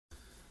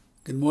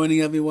Good morning,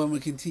 everyone. We're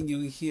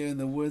continuing here in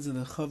the words of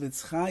the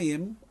CHOFETZ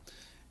CHAIM,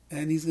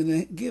 and he's going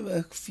to give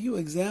a few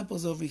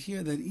examples over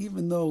here that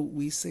even though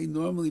we say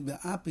normally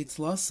be'apitz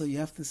lasa, you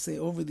have to say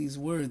over these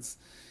words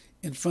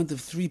in front of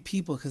three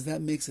people because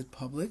that makes it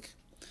public.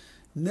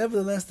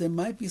 Nevertheless, there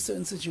might be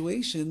certain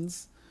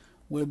situations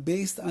where,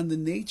 based on the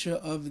nature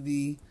of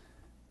the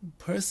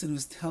person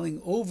who's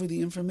telling over the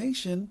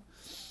information,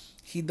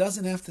 he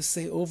doesn't have to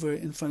say over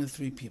in front of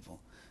three people.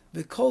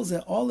 The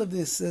kolzeh, all of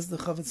this, says the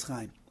CHOFETZ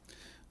CHAIM.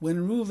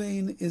 When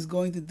Ruvain is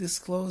going to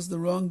disclose the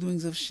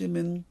wrongdoings of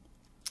Shimon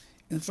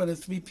in front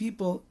of three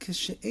people,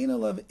 that's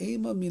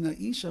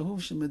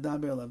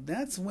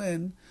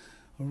when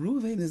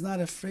Ruvain is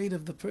not afraid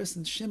of the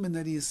person Shimon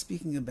that he is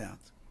speaking about.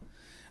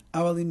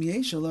 However,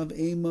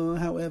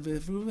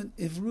 if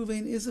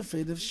Ruvain is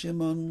afraid of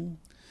Shimon,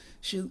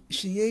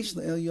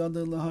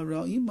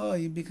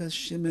 because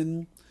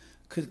Shimon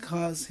could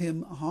cause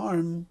him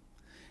harm,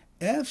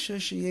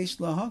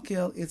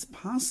 it's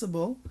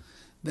possible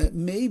that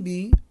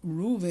maybe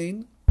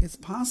Ruvain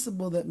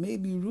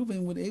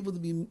would able to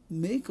be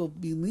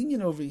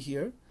lenient over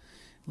here.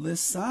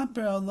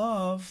 L'saper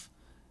alav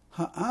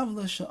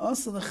ha'avla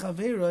she'asa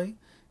lechaveroi,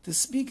 to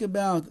speak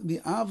about the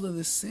avla,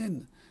 the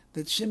sin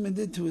that Shimon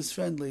did to his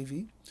friend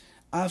Levi.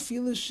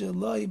 Afilu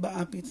sheloi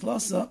ba'apit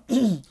lasa,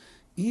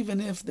 even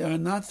if there are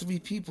not three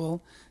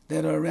people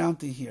that are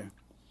around to hear.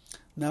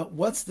 Now,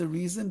 what's the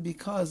reason?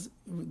 Because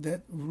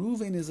that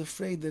Ruvain is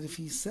afraid that if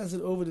he says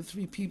it over to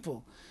three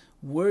people,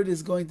 word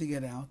is going to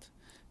get out.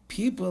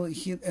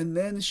 And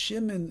then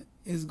Shimon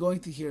is going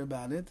to hear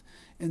about it,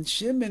 and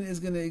Shimon is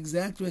going to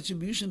exact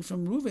retribution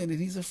from Ruvain, and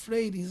he's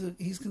afraid,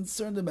 he's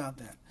concerned about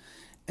that.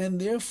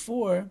 And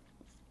therefore,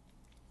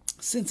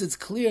 since it's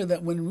clear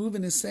that when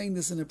Ruvain is saying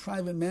this in a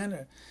private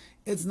manner,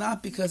 it's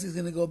not because he's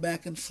going to go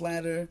back and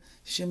flatter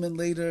Shimon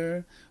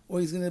later,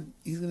 or he's going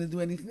to do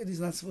anything that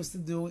he's not supposed to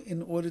do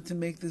in order to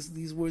make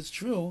these words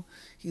true.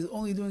 He's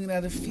only doing it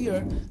out of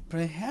fear.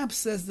 Perhaps,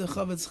 says the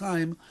CHOFETZ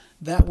CHAIM,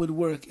 that would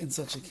work in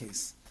such a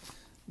case.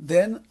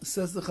 Then,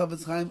 says the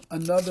CHOFETZ CHAIM,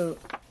 another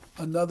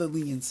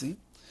leniency.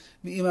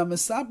 If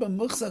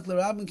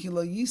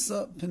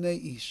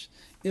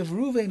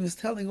Ruvain is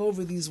telling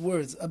over these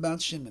words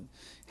about Shimon,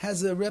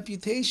 has a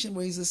reputation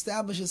where he's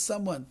established as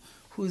someone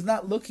who is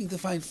not looking to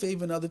find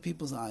favor in other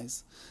people's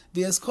eyes,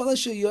 anything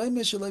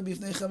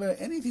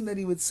that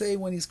he would say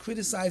when he's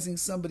criticizing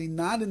somebody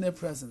not in their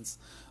presence,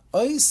 he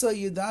would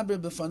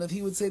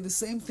say the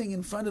same thing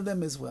in front of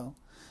them as well.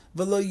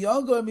 He's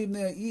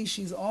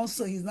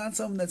not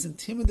someone that's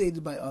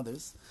intimidated by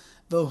others.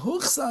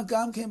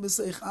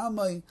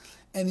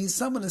 And he's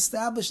someone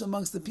established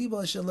amongst the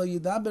people.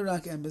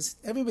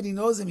 Everybody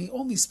knows him. He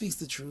only speaks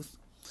the truth.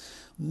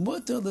 Then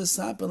Reuben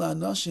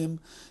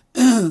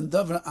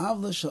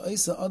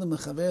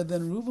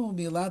will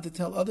be allowed to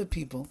tell other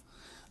people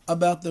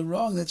about the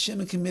wrong that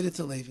Shimon committed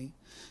to Levi.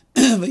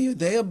 But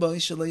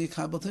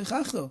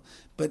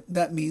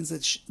that means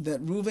that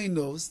Reuven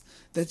knows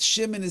that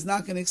Shimon is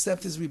not going to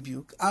accept his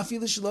rebuke.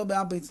 Even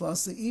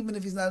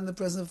if he's not in the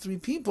presence of three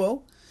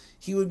people,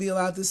 he would be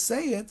allowed to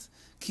say it,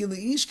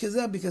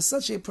 because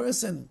such a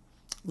person,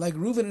 like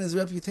Reuven in his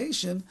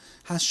reputation,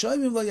 they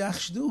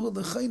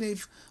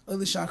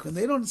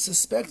don't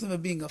suspect him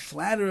of being a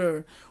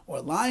flatterer or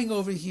lying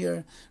over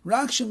here.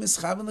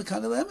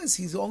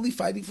 He's only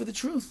fighting for the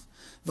truth.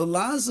 And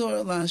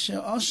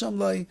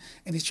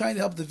he's trying to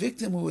help the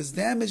victim who is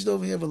damaged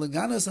over here.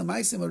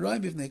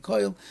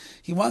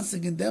 He wants to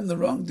condemn the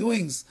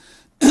wrongdoings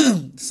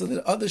so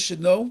that others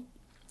should know.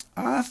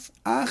 Like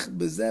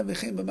we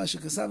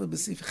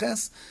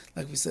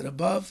said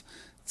above,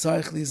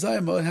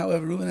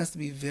 however, Reuven has to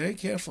be very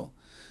careful.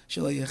 He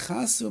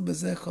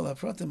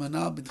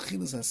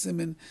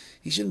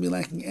shouldn't be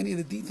lacking any of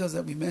the details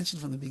that we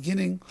mentioned from the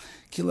beginning.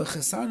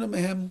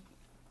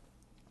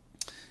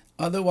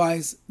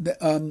 Otherwise,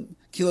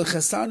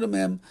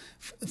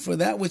 for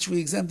that which we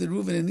exempted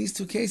Reuven in these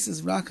two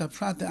cases,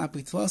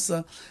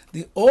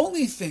 the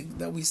only thing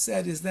that we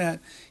said is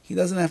that he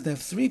doesn't have to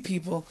have three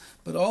people,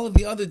 but all of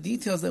the other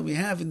details that we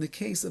have in the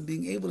case of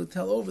being able to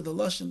tell over the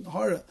Lashon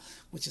Hara,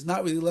 which is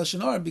not really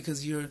Lashon Hara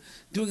because you're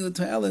doing the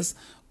Ta'elis,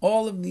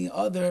 all of the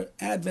other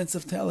advents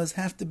of Ta'elis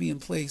have to be in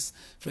place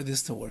for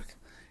this to work.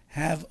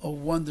 Have a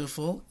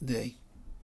wonderful day.